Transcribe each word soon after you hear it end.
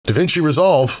DaVinci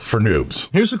Resolve for noobs.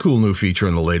 Here's a cool new feature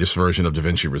in the latest version of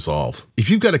DaVinci Resolve. If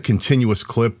you've got a continuous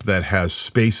clip that has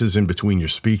spaces in between your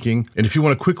speaking, and if you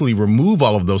want to quickly remove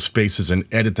all of those spaces and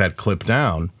edit that clip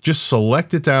down, just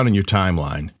select it down in your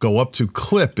timeline, go up to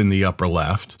Clip in the upper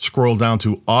left, scroll down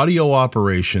to Audio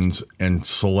Operations, and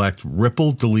select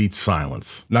Ripple Delete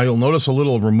Silence. Now you'll notice a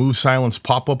little Remove Silence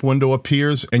pop-up window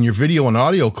appears, and your video and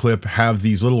audio clip have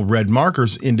these little red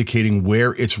markers indicating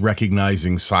where it's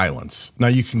recognizing silence. Now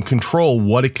you can control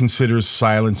what it considers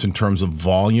silence in terms of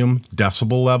volume,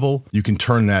 decibel level. You can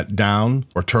turn that down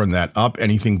or turn that up.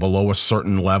 Anything below a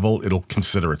certain level, it'll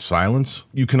consider it silence.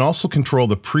 You can also control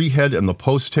the pre-head and the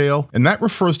post-tail, and that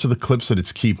refers to the clips that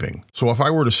it's keeping. So if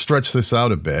I were to stretch this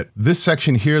out a bit, this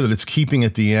section here that it's keeping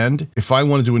at the end, if I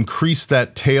wanted to increase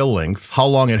that tail length, how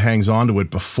long it hangs onto it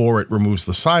before it removes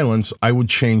the silence, I would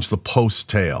change the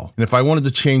post-tail. And if I wanted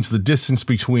to change the distance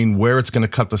between where it's going to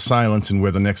cut the silence and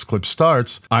where the next clip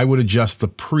starts, I would adjust the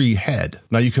pre-head.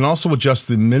 Now you can also adjust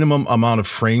the minimum amount of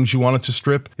frames you want it to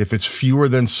strip. If it's fewer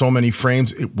than so many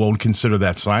frames, it won't consider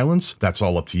that silence. That's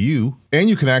all up to you. And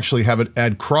you can actually have it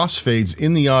add crossfades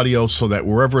in the audio so that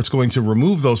wherever it's going to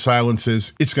remove those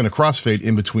silences, it's going to crossfade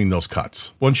in between those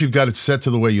cuts. Once you've got it set to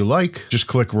the way you like, just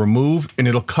click remove and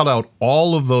it'll cut out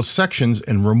all of those sections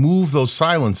and remove those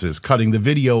silences, cutting the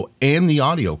video and the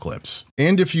audio clips.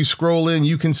 And if you scroll in,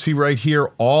 you can see right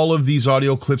here, all of these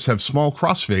audio clips have small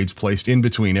crossfades placed in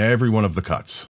between every one of the cuts.